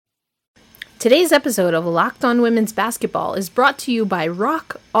Today's episode of Locked On Women's Basketball is brought to you by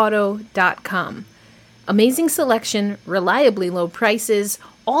RockAuto.com. Amazing selection, reliably low prices,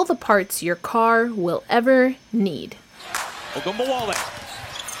 all the parts your car will ever need. Ogunbowale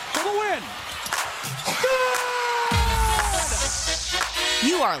for the win. Good!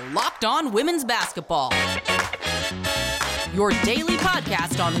 You are Locked On Women's Basketball, your daily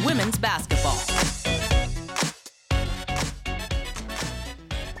podcast on women's basketball.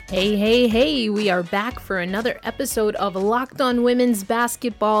 Hey, we are back for another episode of Locked On Women's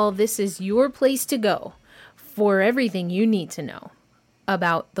Basketball. This is your place to go for everything you need to know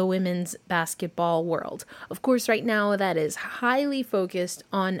about the women's basketball world. Of course, right now that is highly focused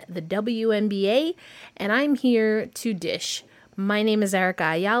on the WNBA, and I'm here to dish. My name is Erica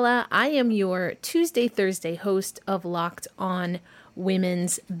Ayala. I am your Tuesday-Thursday host of Locked On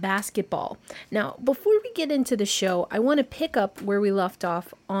Women's Basketball. Now, before we get into the show, I want to pick up where we left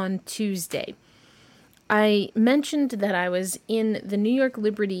off on Tuesday. I mentioned that I was in the New York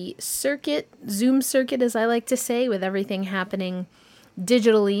Liberty circuit, Zoom circuit as I like to say, with everything happening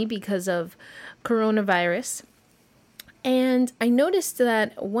digitally because of coronavirus. And I noticed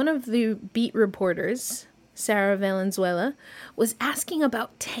that one of the beat reporters, Sarah Valenzuela, was asking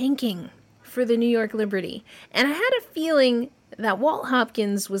about tanking for the New York Liberty. And I had a feeling that Walt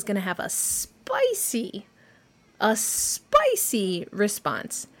Hopkins was going to have a spicy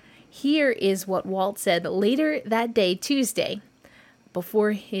response. Here is what Walt said later that day, Tuesday,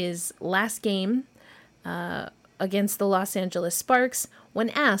 before his last game against the Los Angeles Sparks, when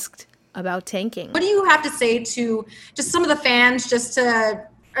asked about tanking. What do you have to say to just some of the fans just to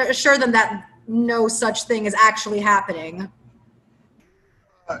assure them that no such thing is actually happening?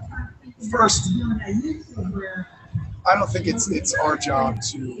 First, I don't think it's our job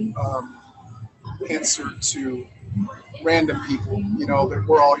to answer to random people. You know, that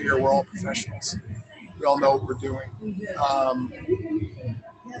we're all here, we're all professionals. We all know what we're doing.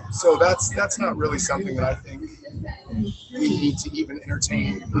 So that's not really something that I think we need to even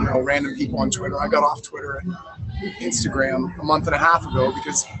entertain, you know, random people on Twitter. I got off Twitter and Instagram a month and a half ago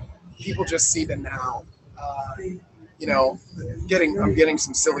because people just see the now. You know, I'm getting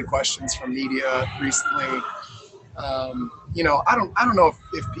some silly questions from media recently. You know, I don't know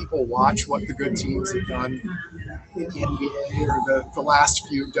if people watch what the good teams have done in the NBA or the last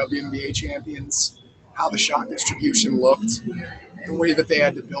few WNBA champions, how the shot distribution looked, the way that they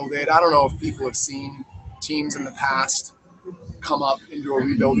had to build it. I don't know if people have seen teams in the past come up into a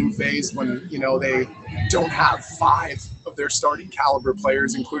rebuilding phase when, you know, they don't have 5 of their starting caliber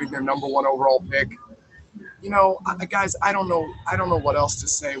players, including their number 1 overall pick. You know, guys, I don't know what else to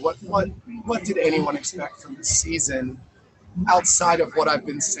say. What did anyone expect from the season outside of what I've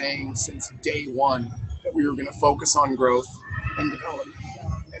been saying since day one, that we were going to focus on growth and development,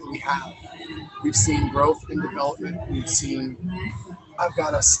 and we have. We've seen growth and development. I've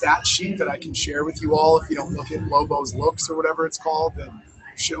got a stat sheet that I can share with you all if you don't look at Lobo's Looks or whatever it's called, that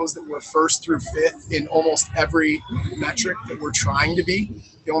shows that we're 1st through 5th in almost every metric that we're trying to be.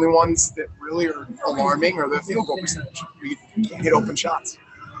 The only ones that really are alarming are the field goal percentage. We can't hit open shots.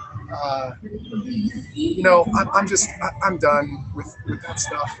 You know, I'm done with that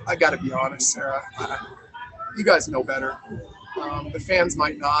stuff. I got to be honest, Sarah. You guys know better. The fans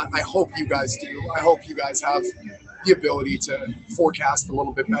might not. I hope you guys do. I hope you guys have the ability to forecast a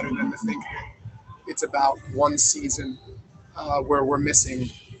little bit better than to think that it's about one season where we're missing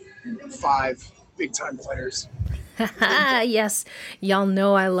 5 big-time players. Yes, y'all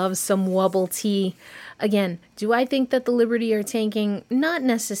know I love some wobble tea. Again, do I think that the Liberty are tanking? Not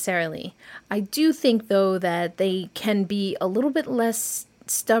necessarily. I do think, though, that they can be a little bit less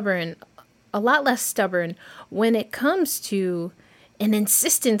stubborn, a lot less stubborn when it comes to an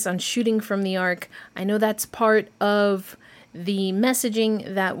insistence on shooting from the arc. I know that's part of the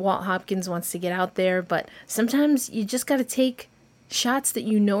messaging that Walt Hopkins wants to get out there, but sometimes you just got to take shots that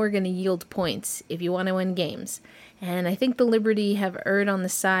you know are going to yield points if you want to win games. And I think the Liberty have erred on the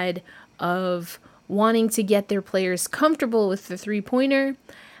side of wanting to get their players comfortable with the three-pointer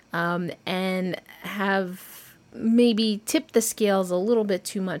and have maybe tipped the scales a little bit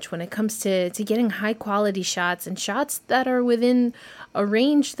too much when it comes to getting high-quality shots and shots that are within a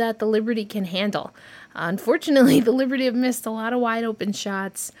range that the Liberty can handle. Unfortunately, the Liberty have missed a lot of wide-open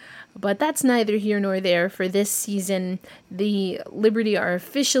shots, but that's neither here nor there. For this season, the Liberty are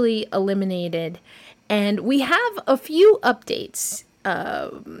officially eliminated. And we have a few updates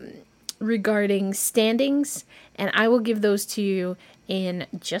regarding standings, and I will give those to you in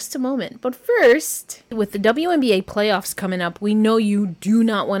just a moment. But first, with the WNBA playoffs coming up, we know you do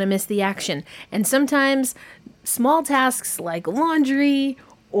not want to miss the action. And sometimes small tasks like laundry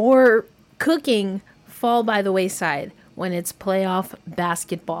or cooking fall by the wayside when it's playoff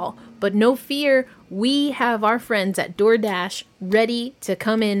basketball. But no fear, we have our friends at DoorDash ready to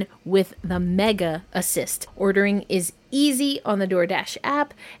come in with the mega assist. Ordering is easy on the DoorDash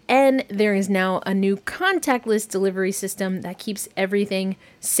app, and there is now a new contactless delivery system that keeps everything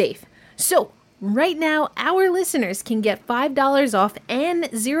safe. So, right now, our listeners can get $5 off and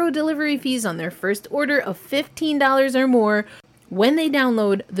 0 delivery fees on their first order of $15 or more when they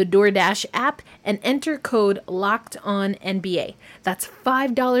download the DoorDash app and enter code LOCKEDONNBA. That's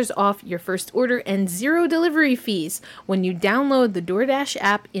 $5 off your first order and 0 delivery fees when you download the DoorDash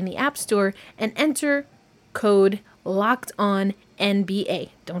app in the App Store and enter code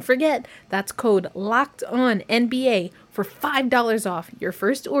LOCKEDONNBA. Don't forget, that's code LOCKEDONNBA for $5 off your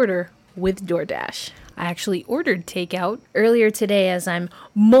first order with DoorDash. I actually ordered takeout earlier today as I'm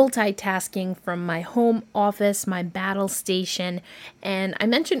multitasking from my home office, my battle station, and I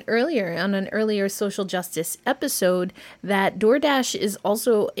mentioned earlier on an earlier social justice episode that DoorDash is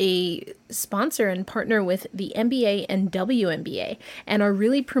also a sponsor and partner with the NBA and WNBA and are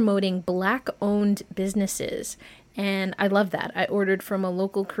really promoting Black-owned businesses. And I love that. I ordered from a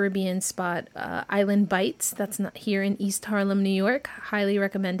local Caribbean spot, Island Bites. That's not here in East Harlem, New York. Highly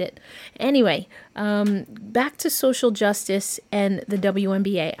recommend it. Anyway, back to social justice and the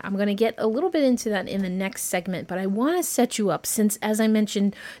WNBA. I'm going to get a little bit into that in the next segment, but I want to set you up since, as I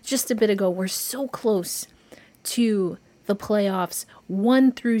mentioned just a bit ago, we're so close to the playoffs,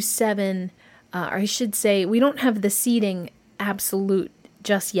 1 through 7. Or I should say, we don't have the seeding absolute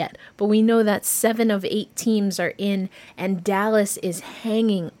just yet, but we know that 7 of 8 teams are in and Dallas is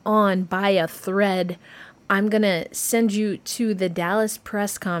hanging on by a thread. I'm gonna send you to the Dallas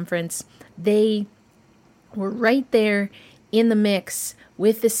press conference. They were right there in the mix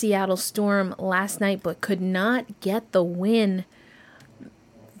with the Seattle Storm last night, but could not get the win.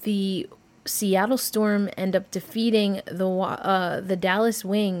 The Seattle Storm end up defeating the Dallas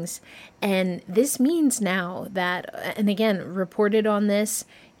Wings, and this means now that, and again, reported on this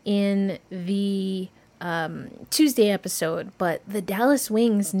in the Tuesday episode, but the Dallas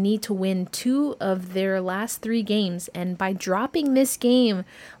Wings need to win 2 of their last 3 games, and by dropping this game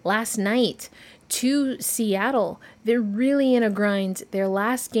last night to Seattle, they're really in a grind. Their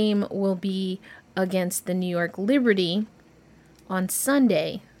last game will be against the New York Liberty on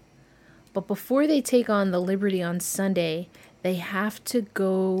Sunday. But before they take on the Liberty on Sunday, they have to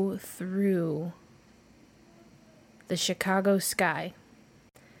go through the Chicago Sky.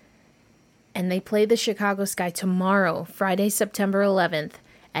 And they play the Chicago Sky tomorrow, Friday, September 11th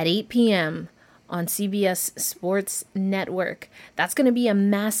at 8 p.m. on CBS Sports Network. That's going to be a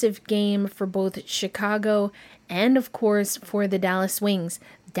massive game for both Chicago and, of course, for the Dallas Wings.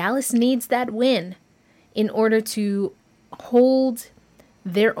 Dallas needs that win in order to hold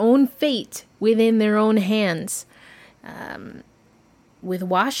their own fate within their own hands. With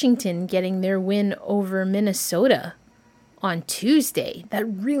Washington getting their win over Minnesota on Tuesday, that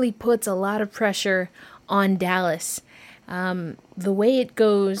really puts a lot of pressure on Dallas. The way it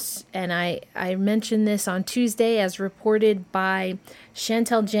goes, and I mentioned this on Tuesday as reported by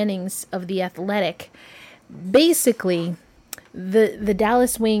Chantel Jennings of The Athletic, basically the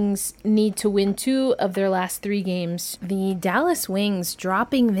Dallas Wings need to win 2 of their last 3 games. The Dallas Wings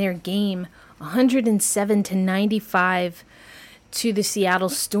dropping their game 107-95 to the Seattle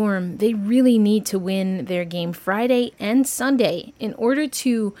Storm. They really need to win their game Friday and Sunday in order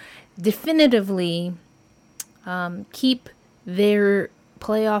to definitively keep their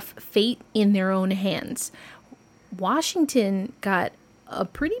playoff fate in their own hands. Washington got a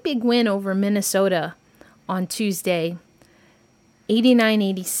pretty big win over Minnesota on Tuesday,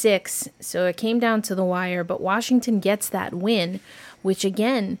 89-86, so it came down to the wire, but Washington gets that win, which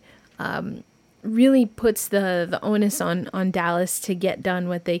again really puts the onus on Dallas to get done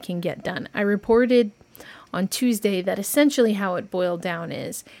what they can get done. I reported on Tuesday that essentially how it boiled down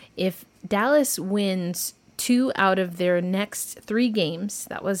is if Dallas wins 2 out of their next 3 games,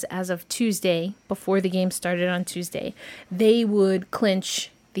 that was as of Tuesday, before the game started on Tuesday, they would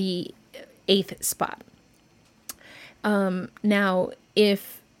clinch the 8th spot. Now,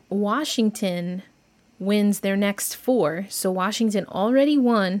 if Washington wins their next 4, so Washington already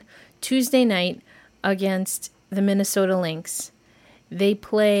won Tuesday night against the Minnesota Lynx. They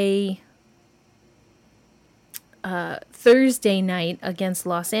play Thursday night against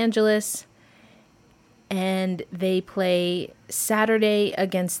Los Angeles, and they play Saturday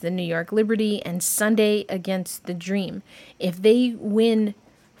against the New York Liberty and Sunday against the Dream. If they win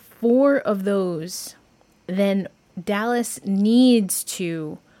 4 of those, then Dallas needs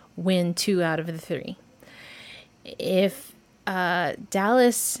to win 2 out of the 3. If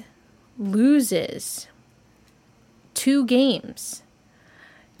Dallas loses 2 games,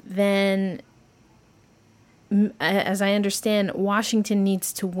 then, as I understand, Washington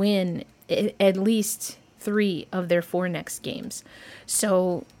needs to win at least 3 of their 4 next games.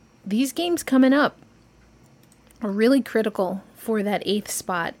 So these games coming up are really critical for that 8th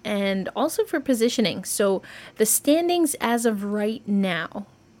spot and also for positioning. So the standings as of right now,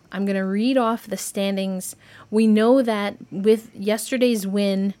 I'm going to read off the standings. We know that with yesterday's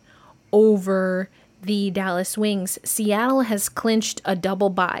win over the Dallas Wings, Seattle has clinched a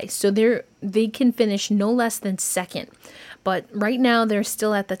double bye. So they can finish no less than 2nd. But right now, they're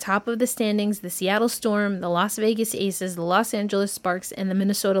still at the top of the standings. The Seattle Storm, the Las Vegas Aces, the Los Angeles Sparks, and the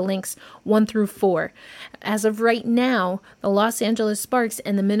Minnesota Lynx 1 through 4. As of right now, the Los Angeles Sparks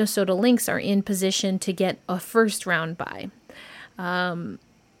and the Minnesota Lynx are in position to get a first round bye,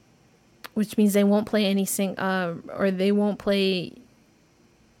 which means they won't play they won't play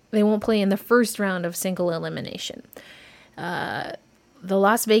in the first round of single elimination. The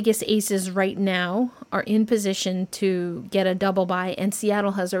Las Vegas Aces right now are in position to get a double bye, and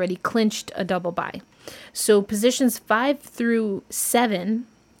Seattle has already clinched a double bye. So positions 5 through 7,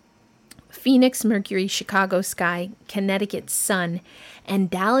 Phoenix, Mercury, Chicago Sky, Connecticut Sun, and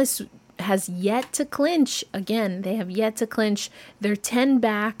Dallas has yet to clinch. Again, they have yet to clinch. They're 10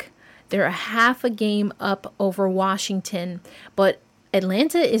 back. They're a half a game up over Washington, but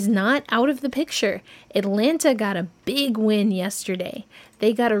Atlanta is not out of the picture. Atlanta got a big win yesterday.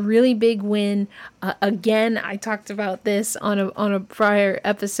 They got a really big win. Again, I talked about this on a prior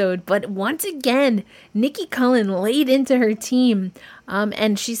episode, but once again, Nikki Cullen laid into her team.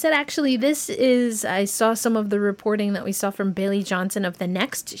 And she said, actually, I saw some of the reporting that we saw from Bailey Johnson of The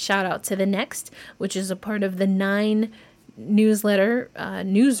Next. Shout out to The Next, which is a part of the 9 newsletter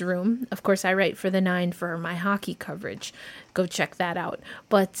newsroom. Of course, I write for the 9 for my hockey coverage. Go check that out.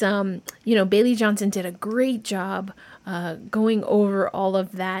 But Bailey Johnson did a great job going over all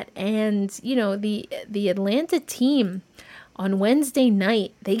of that. And the Atlanta team on Wednesday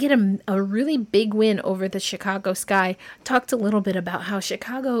night, they get a really big win over the Chicago Sky. Talked a little bit about how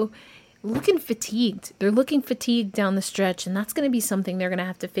Chicago looking fatigued. They're looking fatigued down the stretch, and that's going to be something they're going to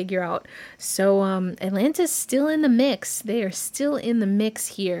have to figure out. So Atlanta's still in the mix. They are still in the mix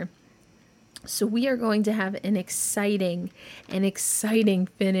here. So we are going to have an exciting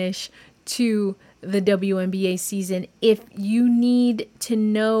finish to the WNBA season. If you need to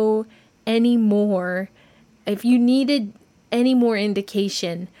know any more, if you needed any more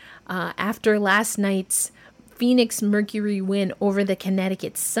indication after last night's Phoenix Mercury win over the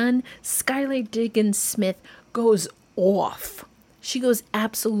Connecticut Sun, Skylar Diggins-Smith goes off. She goes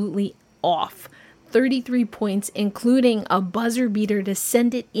absolutely off. 33 points, including a buzzer beater to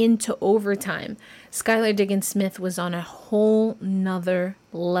send it into overtime. Skylar Diggins-Smith was on a whole nother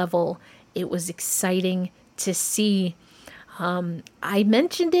level. It was exciting to see. I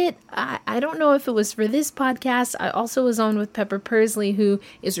mentioned it. I don't know if it was for this podcast. I also was on with Pepper Pursley, who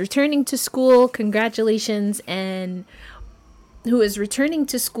is returning to school. Congratulations. And who is returning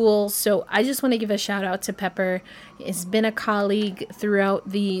to school. So I just want to give a shout out to Pepper. It's been a colleague throughout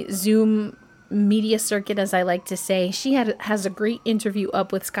the Zoom media circuit, as I like to say. She has a great interview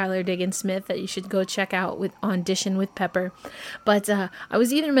up with Skylar Diggins-Smith that you should go check out with Audition with Pepper. But I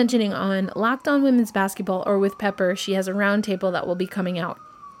was either mentioning on Locked On Women's Basketball or with Pepper, she has a roundtable that will be coming out,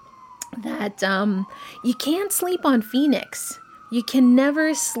 that you can't sleep on Phoenix. You can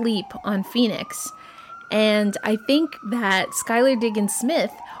never sleep on Phoenix. And I think that Skylar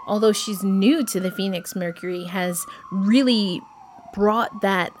Diggins-Smith, although she's new to the Phoenix Mercury, has really brought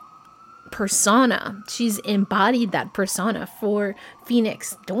that persona. She's embodied that persona for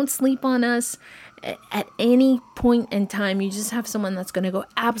Phoenix. Don't sleep on us. At any point in time, you just have someone that's going to go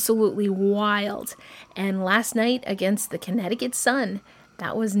absolutely wild. And last night against the Connecticut Sun,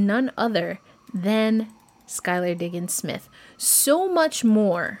 that was none other than Skylar Diggins-Smith. So much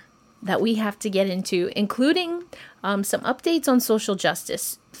more that we have to get into, including some updates on social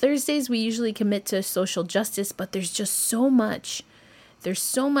justice. Thursdays, we usually commit to social justice, but there's just so much. There's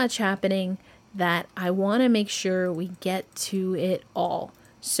so much happening that I want to make sure we get to it all.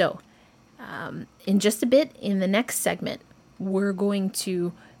 So, in just a bit, in the next segment, we're going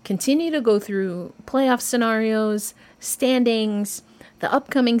to continue to go through playoff scenarios, standings, the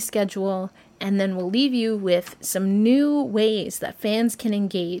upcoming schedule, and then we'll leave you with some new ways that fans can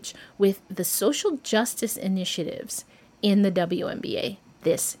engage with the social justice initiatives in the WNBA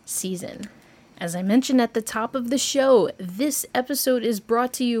this season. As I mentioned at the top of the show, this episode is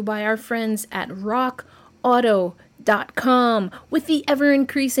brought to you by our friends at RockAuto.com. With the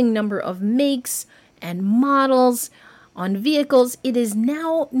ever-increasing number of makes and models, On vehicles, it is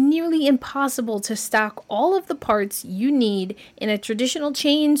now nearly impossible to stock all of the parts you need in a traditional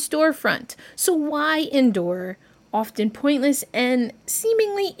chain storefront. So why endure often pointless and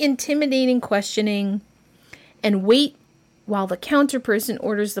seemingly intimidating questioning and wait while the counter person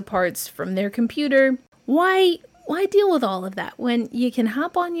orders the parts from their computer? Why deal with all of that when you can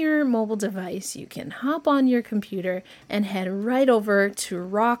hop on your mobile device, you can hop on your computer and head right over to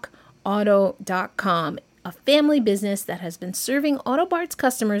rockauto.com, a family business that has been serving auto parts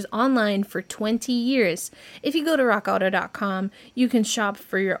customers online for 20 years. If you go to rockauto.com, you can shop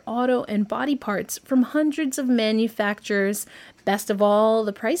for your auto and body parts from hundreds of manufacturers. Best of all,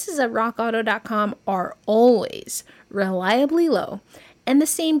 the prices at rockauto.com are always reliably low, and the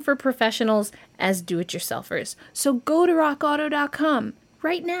same for professionals as do-it-yourselfers. So go to rockauto.com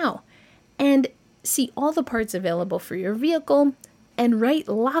right now and see all the parts available for your vehicle and write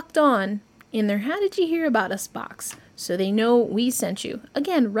Locked On in their How Did You Hear About Us box so they know we sent you.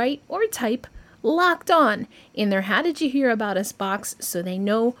 Again, write or type Locked On in their How Did You Hear About Us box so they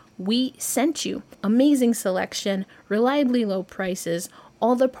know we sent you. Amazing selection, reliably low prices,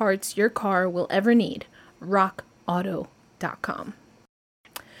 all the parts your car will ever need. rockauto.com.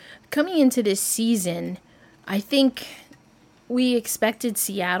 Coming into this season, I think we expected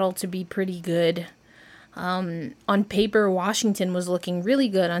Seattle to be pretty good. On paper, Washington was looking really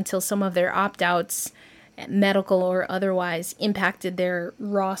good until some of their opt-outs, medical or otherwise, impacted their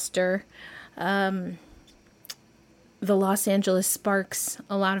roster. The Los Angeles Sparks,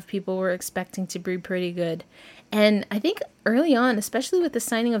 a lot of people were expecting to be pretty good. And I think early on, especially with the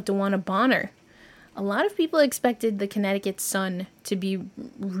signing of DeWanna Bonner, a lot of people expected the Connecticut Sun to be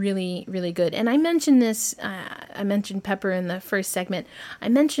really, really good. And I mentioned this, I mentioned Pepper in the first segment. I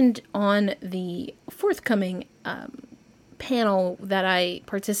mentioned on the forthcoming panel that I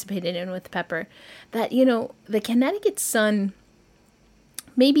participated in with Pepper that, you know, the Connecticut Sun,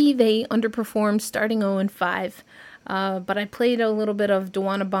 maybe they underperformed starting 0-5. But I played a little bit of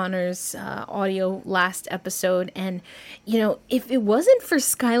DeWanna Bonner's audio last episode, and, you know, if it wasn't for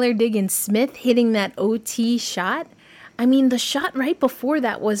Skylar Diggins-Smith hitting that OT shot, I mean, the shot right before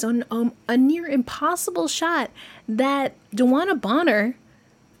that was on a near impossible shot that DeWanna Bonner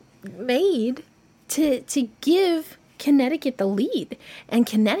made to give Connecticut the lead, and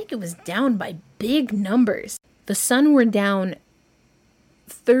Connecticut was down by big numbers. The Sun were down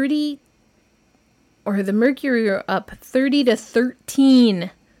 30, or the Mercury are up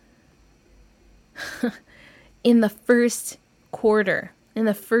 30-13 in the first quarter, in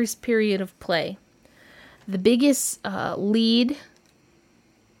the first period of play. The biggest lead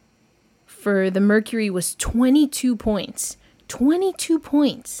for the Mercury was 22 points. 22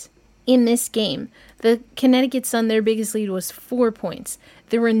 points in this game. The Connecticut Sun, their biggest lead was 4 points.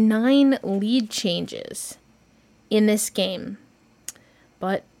 There were 9 lead changes in this game.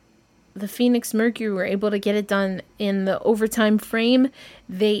 But the Phoenix Mercury were able to get it done in the overtime frame.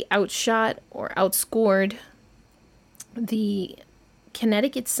 They outshot or outscored the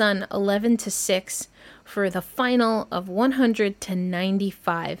Connecticut Sun 11-6 for the final of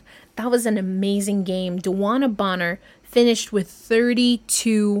 100-95. That was an amazing game. DeWanna Bonner finished with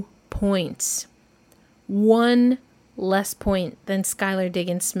 32 points. 1 less point than Skylar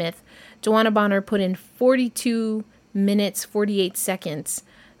Diggins-Smith. DeWanna Bonner put in 42 minutes, 48 seconds.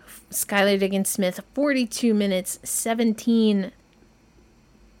 Skylar Diggins-Smith, 42 minutes, 17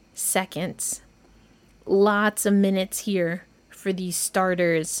 seconds. Lots of minutes here for these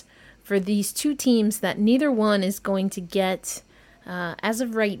starters, for these two teams that neither one is going to get, as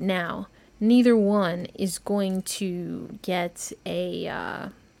of right now, neither one is going to get a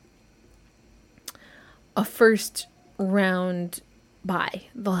first round bye.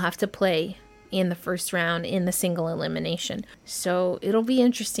 They'll have to play in the first round in the single elimination. So it'll be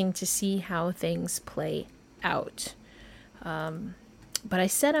interesting to see how things play out. But I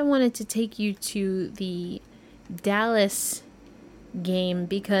said I wanted to take you to the Dallas game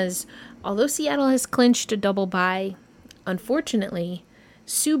because although Seattle has clinched a double bye, unfortunately,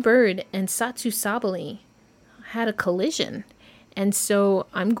 Sue Bird and Satou Sabally had a collision. And so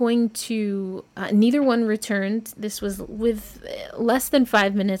I'm going to, neither one returned. This was with less than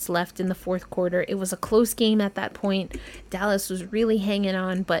 5 minutes left in the fourth quarter. It was a close game at that point. Dallas was really hanging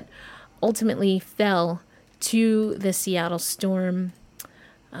on, but ultimately fell to the Seattle Storm.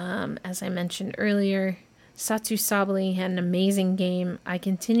 As I mentioned earlier, Satou Sabally had an amazing game. I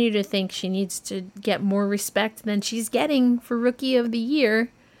continue to think she needs to get more respect than she's getting for Rookie of the Year.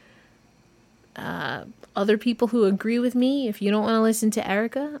 Other people who agree with me, if you don't want to listen to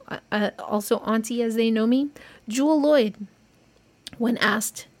Erica, also Auntie as they know me, Jewel Lloyd, when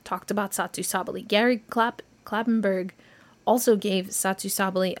asked, talked about Satou Sabally. Gary Klappenberg also gave Satu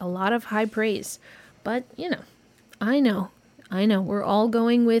Sabali a lot of high praise. But, I know. We're all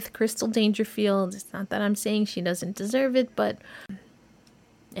going with Crystal Dangerfield. It's not that I'm saying she doesn't deserve it, but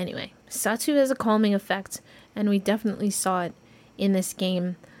anyway, Satu has a calming effect, and we definitely saw it in this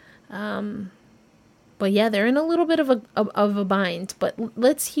game. But yeah, they're in a little bit of a bind. But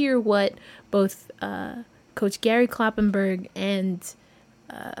let's hear what both Coach Gary Kloppenberg and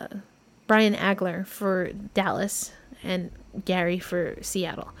Brian Agler for Dallas and Gary for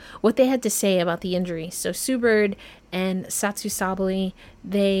Seattle, what they had to say about the injury. So Sue Bird and Satu Sabali,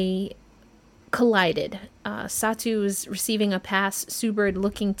 they collided. Satu was receiving a pass, Sue Bird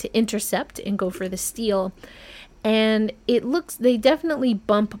looking to intercept and go for the steal. And they definitely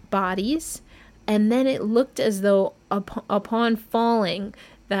bump bodies. And then it looked as though upon falling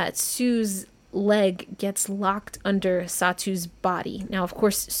that Sue's leg gets locked under Satu's body. Now, of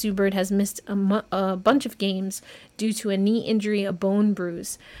course, Sue Bird has missed a bunch of games due to a knee injury, a bone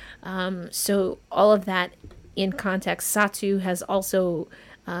bruise. So all of that in context, Satu has also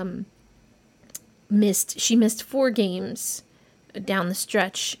missed 4 games down the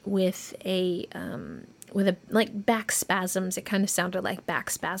stretch with like back spasms. It kind of sounded like back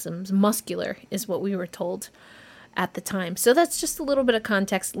spasms. Muscular is what we were told at the time. So that's just a little bit of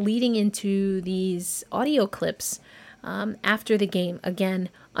context leading into these audio clips after the game. Again,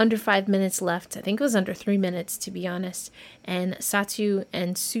 under 5 minutes left. I think it was under 3 minutes, to be honest. And Satu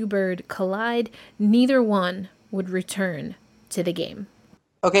and Sue Bird collide. Neither one would return to the game.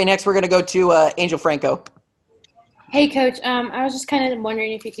 Okay, next we're going to go to Angel Franco. Hey, Coach. I was just kind of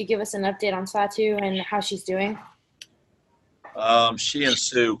wondering if you could give us an update on Satu and how she's doing. She and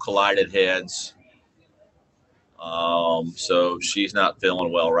Sue collided heads. So she's not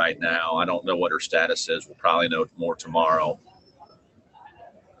feeling well right now. I don't know what her status is. We'll probably know more tomorrow.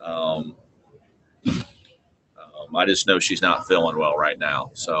 I just know she's not feeling well right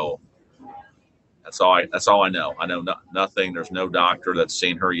now. So that's all I know. I know nothing. There's no doctor that's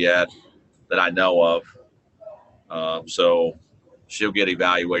seen her yet that I know of. So she'll get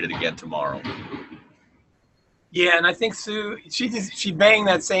evaluated again tomorrow. Yeah, and I think Sue, she banged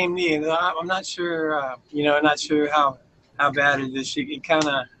that same knee. I'm not sure, not sure how bad it is. She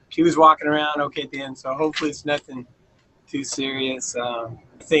was walking around okay at the end, so hopefully it's nothing too serious. I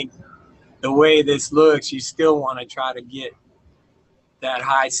think the way this looks, you still want to try to get that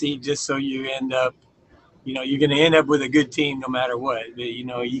high seed just so you end up, you're going to end up with a good team no matter what. But,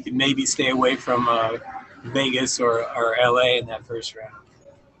 you can maybe stay away from Vegas or LA in that first round.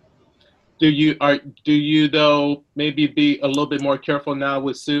 Do you though maybe be a little bit more careful now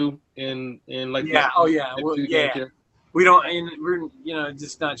with Sue in like yeah that, oh yeah well, yeah we don't and we're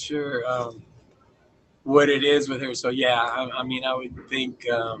just not sure what it is with her, so yeah I mean I would think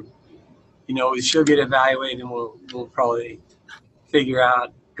she'll get evaluated and we'll probably figure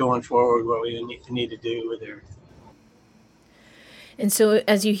out going forward what we need to do with her. And so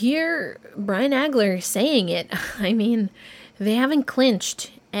as you hear Brian Agler saying it, I mean, they haven't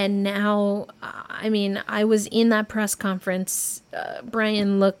clinched. And now, I was in that press conference.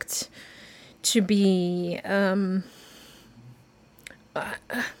 Brian looked to be, I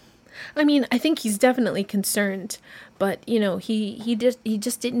think he's definitely concerned, but, he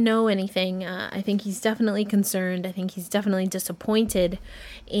just didn't know anything. I think he's definitely concerned. I think he's definitely disappointed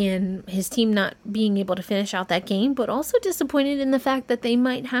in his team not being able to finish out that game, but also disappointed in the fact that they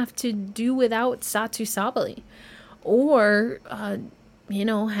might have to do without Satu Sabali or,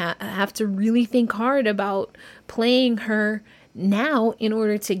 have to really think hard about playing her now in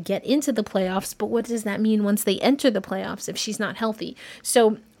order to get into the playoffs. But what does that mean once they enter the playoffs if she's not healthy?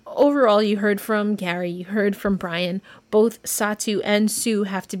 So overall, you heard from Gary, you heard from Brian, both Satu and Sue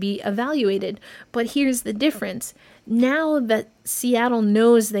have to be evaluated. But here's the difference. Now that Seattle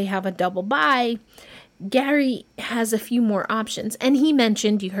knows they have a double bye, Gary has a few more options. And he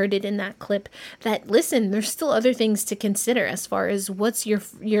mentioned, you heard it in that clip, that, listen, there's still other things to consider as far as what's your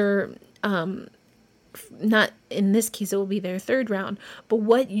not in this case, it will be their third round, but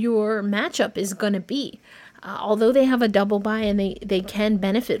what your matchup is going to be. Although they have a double bye and they can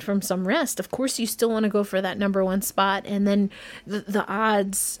benefit from some rest, of course you still want to go for that number 1 spot, and then the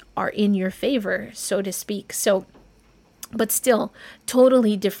odds are in your favor, so to speak. So, but still,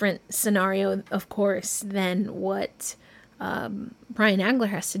 totally different scenario, of course, than what Brian Agler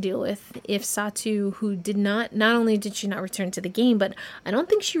has to deal with. If Satu, who not only did she not return to the game, but I don't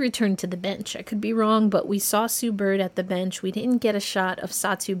think she returned to the bench. I could be wrong, but we saw Sue Bird at the bench. We didn't get a shot of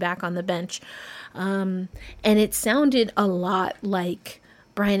Satu back on the bench. And it sounded a lot like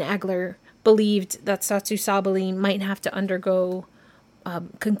Brian Agler believed that Satu Sabali might have to undergo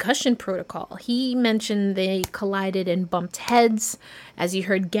concussion protocol. He mentioned they collided and bumped heads. As you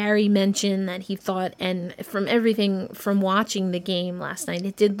heard Gary mention that he thought, and from everything from watching the game last night,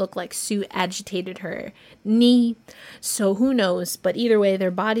 it did look like Sue agitated her knee. So who knows? But either way,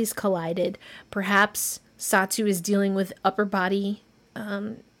 their bodies collided. Perhaps Satu is dealing with upper body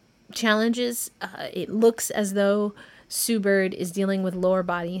challenges. It looks as though Sue Bird is dealing with lower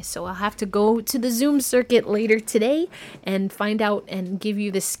body, so I'll have to go to the Zoom circuit later today and find out and give you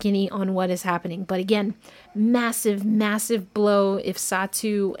the skinny on what is happening. But again, massive, massive blow if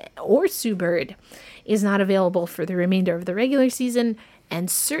Satu or Sue Bird is not available for the remainder of the regular season and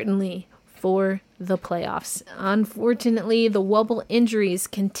certainly for the playoffs. Unfortunately, the wobble injuries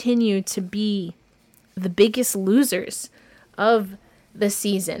continue to be the biggest losers of the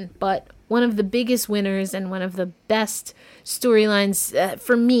season, but one of the biggest winners and one of the best storylines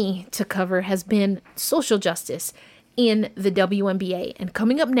for me to cover has been social justice in the WNBA. And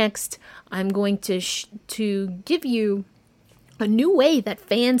coming up next, I'm going to give you a new way that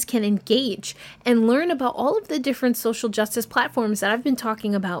fans can engage and learn about all of the different social justice platforms that I've been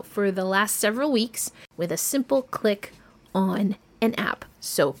talking about for the last several weeks with a simple click on an app.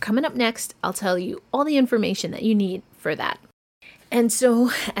 So coming up next, I'll tell you all the information that you need for that. And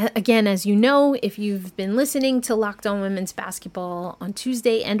so, again, as you know, if you've been listening to Locked On Women's Basketball on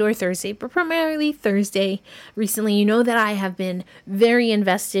Tuesday and or Thursday, but primarily Thursday, recently, you know that I have been very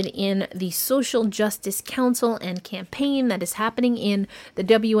invested in the Social Justice Council and campaign that is happening in the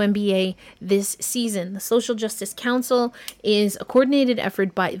WNBA this season. The Social Justice Council is a coordinated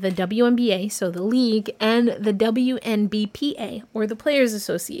effort by the WNBA, so the league, and the WNBPA, or the Players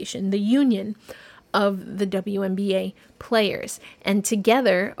Association, the union of the WNBA players. And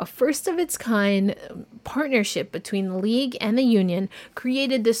together, a first of its kind partnership between the league and the union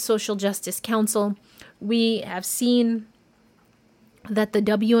created this Social Justice Council. We have seen that the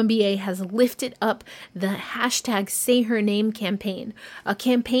WNBA has lifted up the hashtag Say Her Name campaign, a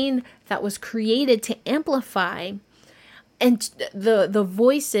campaign that was created to amplify and the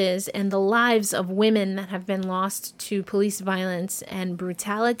voices and the lives of women that have been lost to police violence and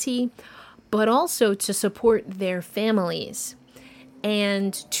brutality, but also to support their families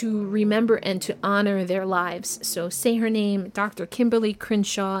and to remember and to honor their lives. So Say Her Name, Dr. Kimberly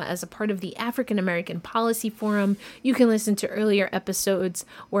Crenshaw, as a part of the African American Policy Forum. You can listen to earlier episodes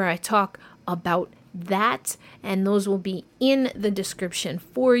where I talk about that, and those will be in the description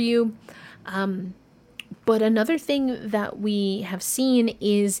for you. But another thing that we have seen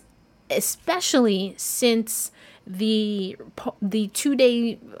is, especially since the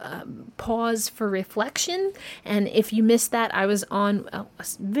 2-day pause for reflection. And if you missed that, I was on a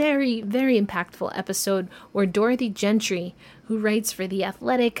very, very impactful episode where Dorothy Gentry, who writes for The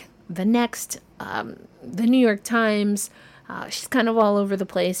Athletic, The Next, The New York Times, she's kind of all over the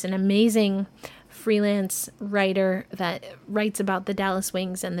place, an amazing freelance writer that writes about the Dallas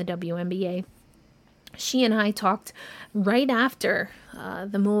Wings and the WNBA. She and I talked right after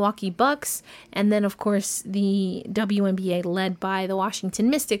the Milwaukee Bucks, and then, of course, the WNBA, led by the Washington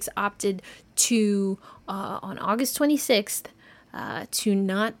Mystics, opted to, on August 26th, to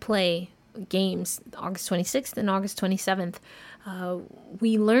not play games, August 26th and August 27th.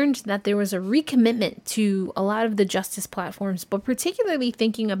 We learned that there was a recommitment to a lot of the justice platforms, but particularly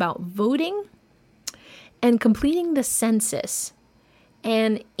thinking about voting and completing the census.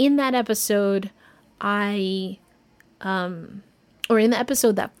 And in that episode, in the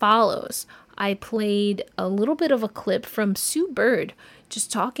episode that follows, I played a little bit of a clip from Sue Bird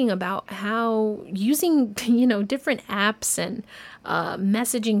just talking about how using, different apps and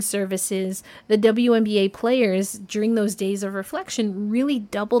messaging services, the WNBA players during those days of reflection really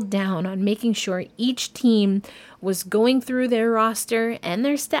doubled down on making sure each team was going through their roster and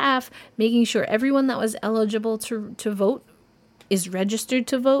their staff, making sure everyone that was eligible to vote is registered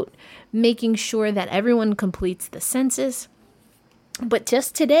to vote, making sure that everyone completes the census. But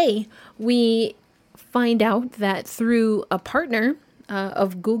just today, we find out that through a partner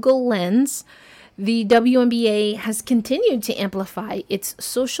of Google Lens, the WNBA has continued to amplify its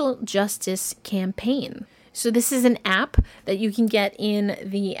social justice campaign. So this is an app that you can get in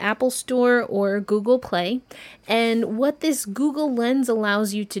the Apple Store or Google Play. And what this Google Lens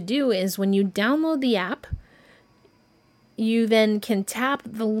allows you to do is when you download the app, you then can tap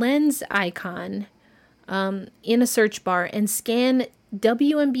the lens icon in a search bar and scan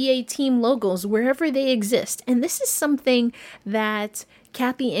WNBA team logos wherever they exist. And this is something that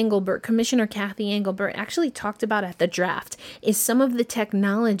Commissioner Kathy Engelbert actually talked about at the draft is some of the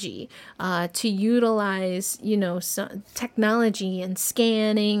technology to utilize, some technology and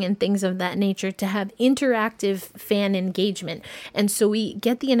scanning and things of that nature to have interactive fan engagement. And so we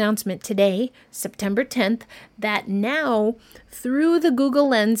get the announcement today, September 10th, that now through the Google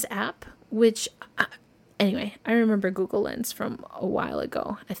Lens app, which anyway, I remember Google Lens from a while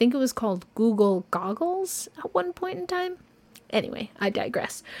ago. I think it was called Google Goggles at one point in time. Anyway, I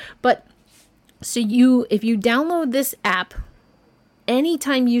digress. But so if you download this app,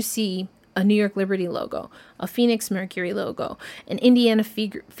 anytime you see a New York Liberty logo, a Phoenix Mercury logo, an Indiana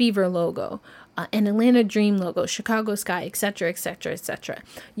Fever logo, an Atlanta Dream logo, Chicago Sky, etc., etc., etc.,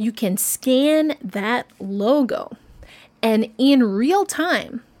 you can scan that logo and in real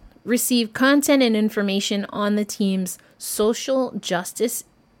time receive content and information on the team's social justice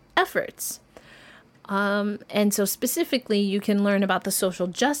efforts. And so specifically, you can learn about the social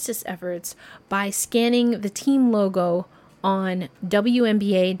justice efforts by scanning the team logo on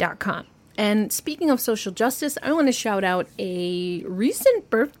WNBA.com. And speaking of social justice, I want to shout out a recent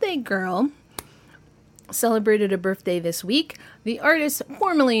birthday girl. Celebrated a birthday this week. The artist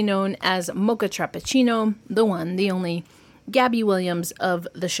formerly known as Mocha Trappuccino, the one, the only, Gabby Williams of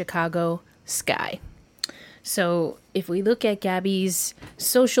the Chicago Sky. So if we look at Gabby's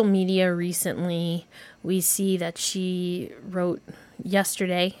social media recently, we see that she wrote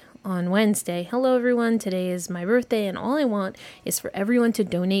yesterday on Wednesday, "Hello everyone, today is my birthday and all I want is for everyone to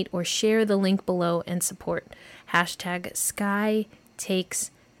donate or share the link below and support. #Sky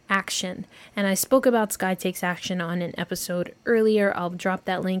Takes Action." And I spoke about Sky Takes Action on an episode earlier. I'll drop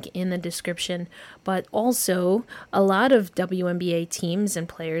that link in the description. But also, a lot of WNBA teams and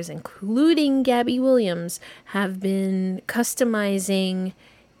players, including Gabby Williams, have been customizing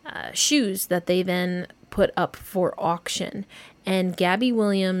shoes that they then put up for auction. And Gabby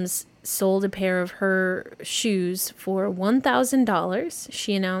Williams sold a pair of her shoes for $1,000,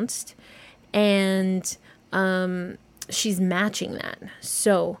 she announced. And she's matching that.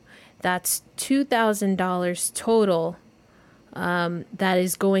 So that's $2,000 total that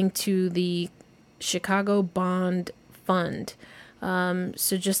is going to the Chicago Bond Fund.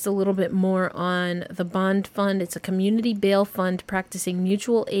 So just a little bit more on the Bond Fund. It's a community bail fund practicing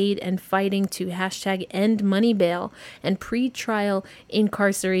mutual aid and fighting to #end money bail and pre-trial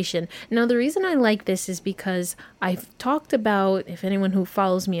incarceration. Now, the reason I like this is because I've talked about, if anyone who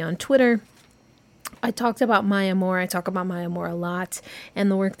follows me on Twitter, I talked about Maya Moore. I talk about Maya Moore a lot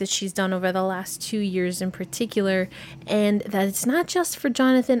and the work that she's done over the last 2 years in particular, and that it's not just for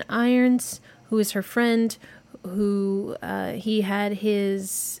Jonathan Irons, who is her friend, who he had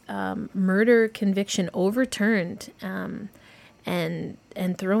his murder conviction overturned and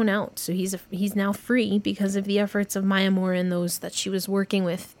thrown out. So he's now free because of the efforts of Maya Moore and those that she was working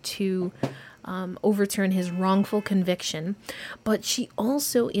with to overturn his wrongful conviction. But she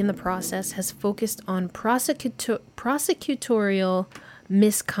also, in the process, has focused on prosecutorial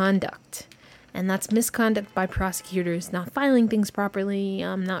misconduct. And that's misconduct by prosecutors, not filing things properly,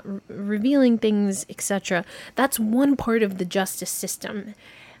 not revealing things, etc. That's one part of the justice system.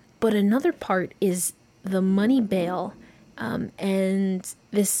 But another part is the money bail and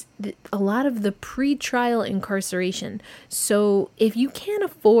a lot of the pre-trial incarceration. So if you can't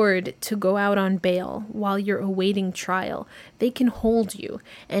afford to go out on bail while you're awaiting trial, they can hold you.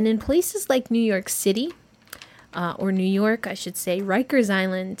 And in places like New York City, or New York, I should say, Rikers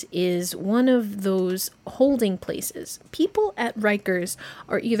Island is one of those holding places. People at Rikers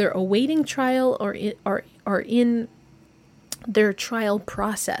are either awaiting trial or are in their trial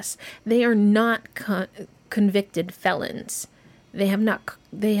process. They are not convicted felons. They have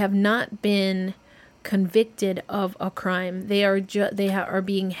not been convicted of a crime. They are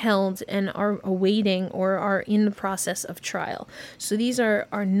being held and are awaiting or are in the process of trial. So these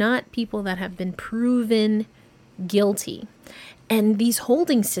are not people that have been proven guilty. And these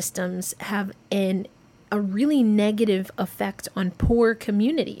holding systems have a really negative effect on poor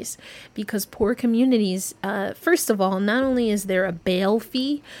communities, because poor communities, first of all, not only is there a bail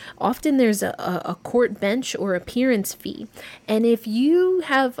fee, often there's a court bench or appearance fee. And if you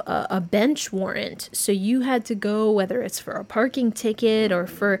have a bench warrant, so you had to go, whether it's for a parking ticket or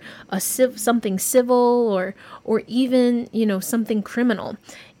for something civil or even, something criminal,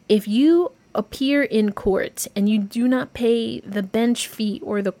 if you appear in court and you do not pay the bench fee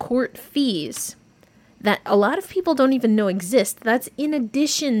or the court fees that a lot of people don't even know exist, that's in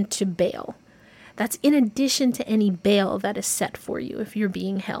addition to bail. That's in addition to any bail that is set for you if you're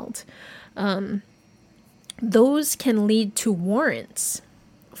being held. Those can lead to warrants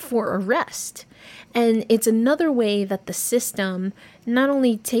for arrest. And it's another way that the system not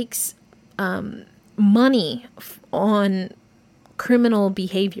only takes money on criminal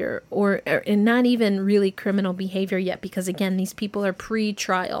behavior, or not even really criminal behavior yet, because again, these people are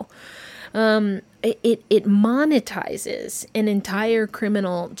pre-trial. It monetizes an entire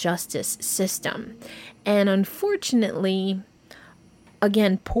criminal justice system. And unfortunately,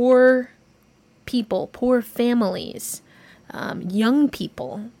 again, poor people, poor families, young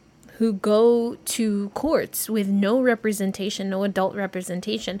people who go to courts with no representation, no adult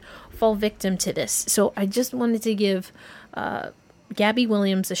representation, fall victim to this. So I just wanted to give Gabby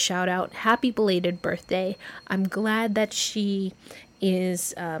Williams a shout out. Happy belated birthday. I'm glad that she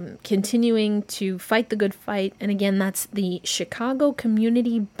is continuing to fight the good fight. And again, that's the Chicago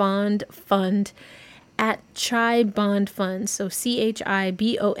Community Bond Fund at Chai Bond Fund. So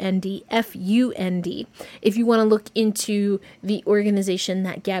CHIBONDFUND. If you want to look into the organization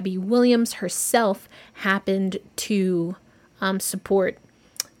that Gabby Williams herself happened to support.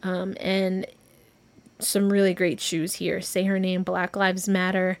 And some really great shoes here. Say her name, Black Lives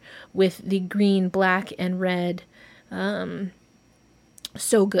Matter, with the green, black, and red.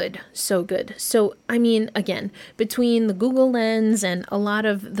 So good, so good. So, I mean, again, between the Google Lens and a lot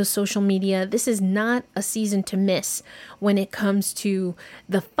of the social media, this is not a season to miss when it comes to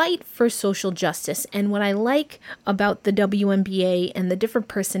the fight for social justice. And what I like about the WNBA and the different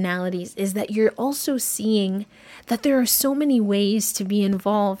personalities is that you're also seeing that there are so many ways to be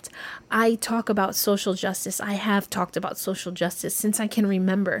involved. I talk about social justice. I have talked about social justice since I can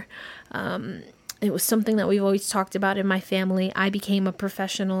remember. It was something that we've always talked about in my family. I became a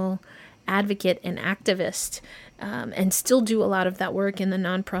professional advocate and activist, and still do a lot of that work in the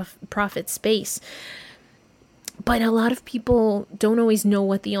nonprofit space. But a lot of people don't always know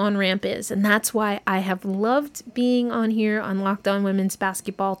what the on-ramp is. And that's why I have loved being on here on Locked On Women's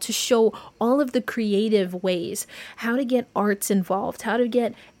Basketball to show all of the creative ways, how to get arts involved, how to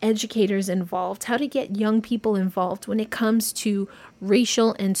get educators involved, how to get young people involved when it comes to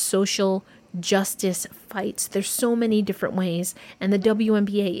racial and social justice fights. There's so many different ways, and the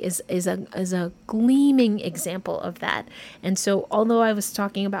WNBA is a gleaming example of that. And so, although I was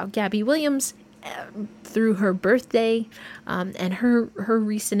talking about Gabby Williams through her birthday and her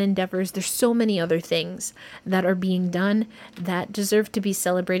recent endeavors, there's so many other things that are being done that deserve to be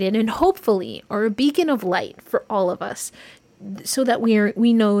celebrated, and hopefully are a beacon of light for all of us, so that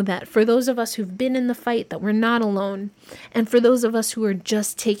we know that for those of us who've been in the fight, that we're not alone. And for those of us who are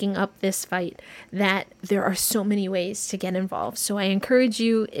just taking up this fight, that there are so many ways to get involved. So I encourage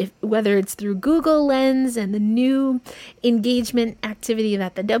you, whether it's through Google Lens and the new engagement activity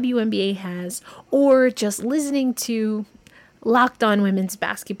that the WNBA has, or just listening to Locked On Women's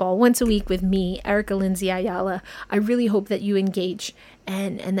Basketball once a week with me, Erica Lindsay Ayala, I really hope that you engage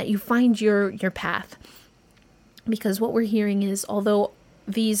and that you find your path. Because what we're hearing is, although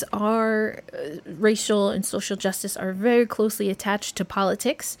these are racial and social justice are very closely attached to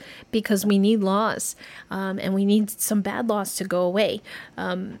politics, because we need laws and we need some bad laws to go away,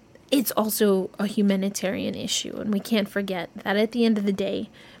 it's also a humanitarian issue. And we can't forget that at the end of the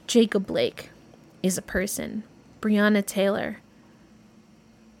day, Jacob Blake is a person. Breonna Taylor,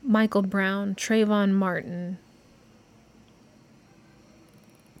 Michael Brown, Trayvon Martin,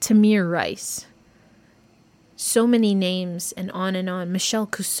 Tamir Rice. So many names, and on and on. Michelle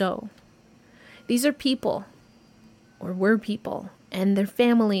Cusseau. These are people, or were people, and their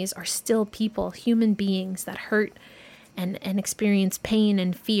families are still people, human beings that hurt and experience pain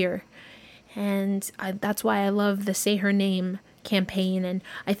and fear. And that's why I love the Say Her Name campaign. And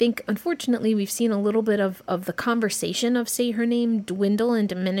I think, unfortunately, we've seen a little bit of the conversation of Say Her Name dwindle and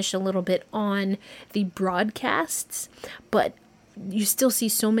diminish a little bit on the broadcasts. But you still see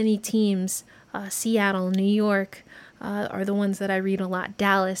so many teams, Seattle, New York, are the ones that I read a lot,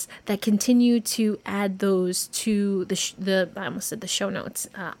 Dallas, that continue to add those to I almost said the show notes.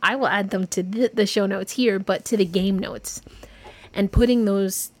 I will add them to the show notes here, but to the game notes, and putting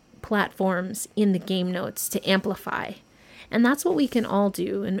those platforms in the game notes to amplify. And that's what we can all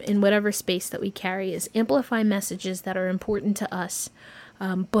do in whatever space that we carry, is amplify messages that are important to us,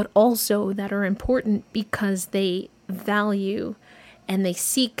 but also that are important because they value and they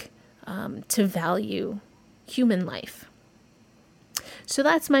seek to value human life. So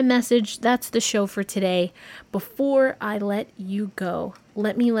that's my message. That's the show for today. Before I let you go,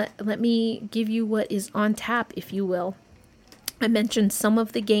 let me give you what is on tap, if you will. I mentioned some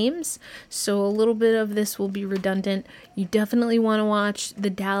of the games, so a little bit of this will be redundant. You definitely want to watch the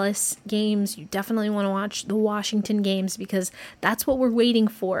Dallas games. You definitely want to watch the Washington games, because that's what we're waiting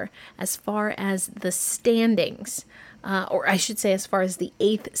for as far as the standings. Or I should say as far as the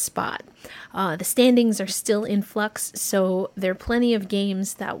 8th spot. The standings are still in flux, so there are plenty of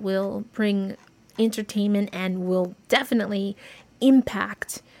games that will bring entertainment and will definitely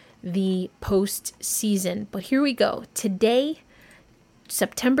impact the postseason. But here we go. Today,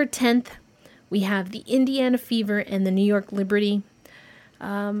 September 10th, we have the Indiana Fever and the New York Liberty.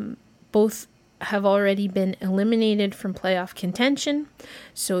 Both have already been eliminated from playoff contention,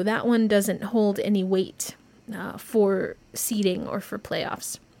 so that one doesn't hold any weight for seeding or for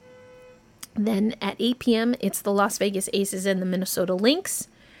playoffs. Then at 8 p.m., it's the Las Vegas Aces and the Minnesota Lynx.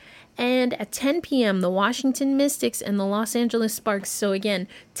 And at 10 p.m., the Washington Mystics and the Los Angeles Sparks. So again,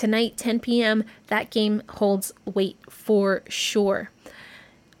 tonight, 10 p.m., that game holds weight for sure.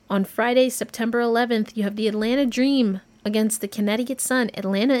 On Friday, September 11th, you have the Atlanta Dream against the Connecticut Sun.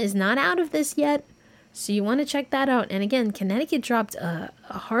 Atlanta is not out of this yet, so you want to check that out. And again, Connecticut dropped a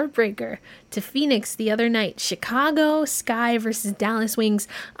heartbreaker to Phoenix the other night. Chicago Sky versus Dallas Wings.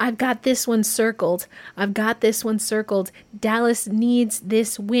 I've got this one circled. Dallas needs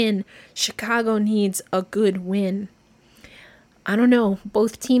this win. Chicago needs a good win. I don't know.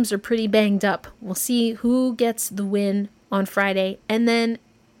 Both teams are pretty banged up. We'll see who gets the win on Friday. And then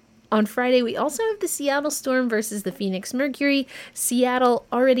on Friday, we also have the Seattle Storm versus the Phoenix Mercury. Seattle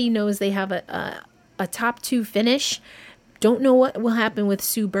already knows they have a top 2 finish. Don't know what will happen with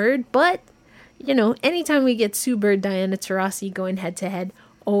Sue Bird, but, you know, anytime we get Sue Bird, Diana Taurasi going head-to-head,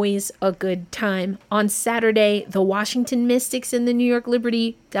 always a good time. On Saturday, the Washington Mystics and the New York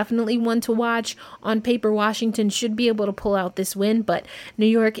Liberty, definitely one to watch. On paper, Washington should be able to pull out this win, but New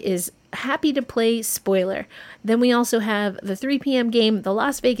York is happy to play spoiler. Then we also have the 3 p.m. game, the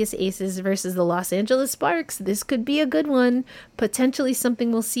Las Vegas Aces versus the Los Angeles Sparks. This could be a good one. Potentially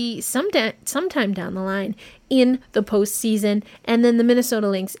something we'll see sometime down the line in the postseason. And then the Minnesota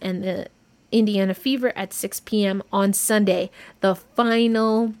Lynx and the Indiana Fever at 6 p.m. on Sunday, the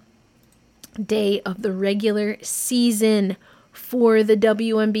final day of the regular season for the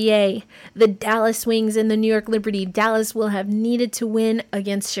WNBA. The Dallas Wings and the New York Liberty. Dallas will have needed to win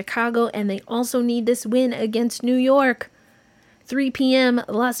against Chicago, and they also need this win against New York. 3 p.m.,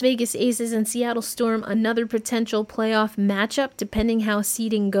 Las Vegas Aces and Seattle Storm, another potential playoff matchup depending how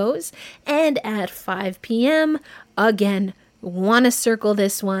seeding goes. And at 5 p.m., again, want to circle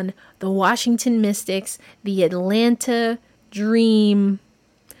this one, the Washington Mystics, the Atlanta Dream.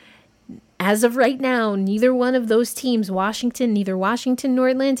 As of right now, neither one of those teams, neither Washington nor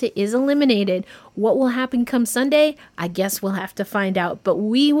Atlanta, is eliminated. What will happen come Sunday? I guess we'll have to find out. But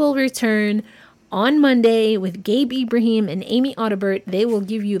we will return on Monday with Gabe Ibrahim and Amy Audibert. They will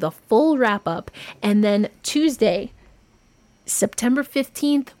give you the full wrap-up. And then Tuesday, September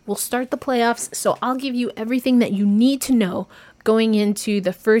 15th, we'll start the playoffs. So I'll give you everything that you need to know going into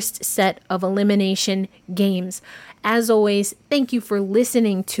the first set of elimination games. As always, thank you for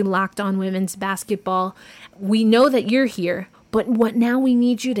listening to Locked On Women's Basketball. We know that you're here, but what now we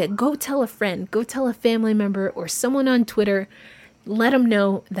need you to go tell a friend, go tell a family member or someone on Twitter. Let them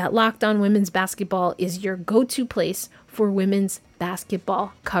know that Locked On Women's Basketball is your go-to place for women's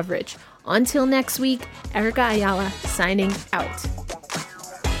basketball coverage. Until next week, Erica Ayala signing out.